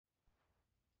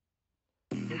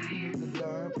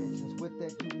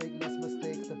that you make less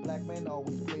mistakes. The black man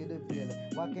always play the villain.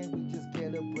 Why can't we just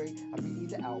get a break? I be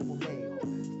the alpha male.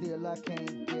 Still I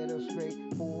can't get her straight.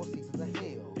 4 seasons of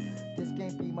hell. This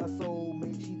can't be my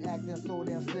soulmate. She's acting so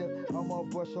damn stiff. I'ma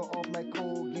brush her off like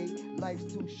Colgate.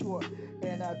 Life's too short,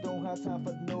 and I don't have time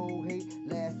for no hate.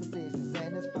 Last decisions,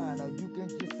 and it's final. You can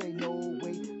just say no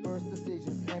wait. First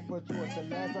decisions and for choice. The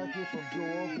last I hear from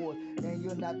your voice, and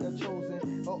you're not the chosen.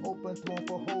 An open throne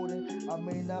for holding. I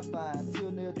may not find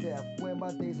till near death when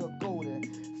my days are golden.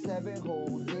 7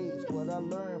 whole days, what I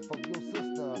learned from your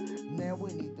sister. Now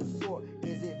we need to sort.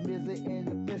 Is it Mizzy and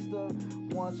the Mister?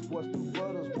 Once was 2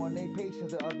 brothers, one named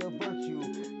Patience, the other Virtue.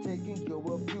 Taking your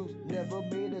abuse, never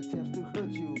made attempts to hurt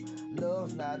you.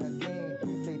 Love's not a game,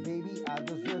 you play baby, I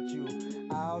desert you.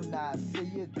 I'll not see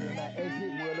you again, I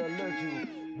exit will alert you.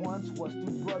 Once was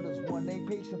 2 brothers, one named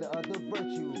Patience, the other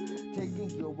Virtue. Taking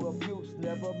your abuse,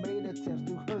 never made attempts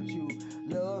to hurt you.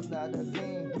 Love's not a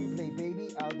game, we play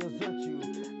baby, I'll desert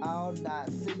you. I'll not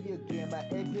see you again, my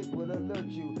exit will alert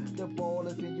you. The ball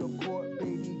is in your court,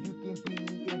 baby, you can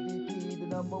be MVP,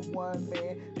 the #1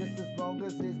 man, just as long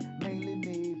as it's mainly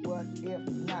me. But if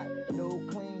not, no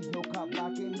claims, no cop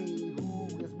blocking me. Who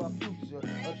is my future?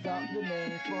 Adopt the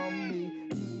name from me.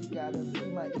 She's gotta be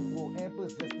my equal and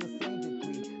possess the same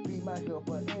degree. Be my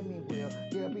helper anywhere,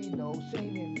 there'll be no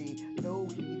shame in me. No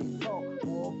heated talk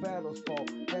or battles fought.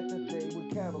 That's the day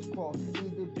when cattle's cross.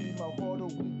 Either be my heart or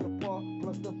we depart,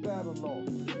 plus the battle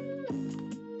lost.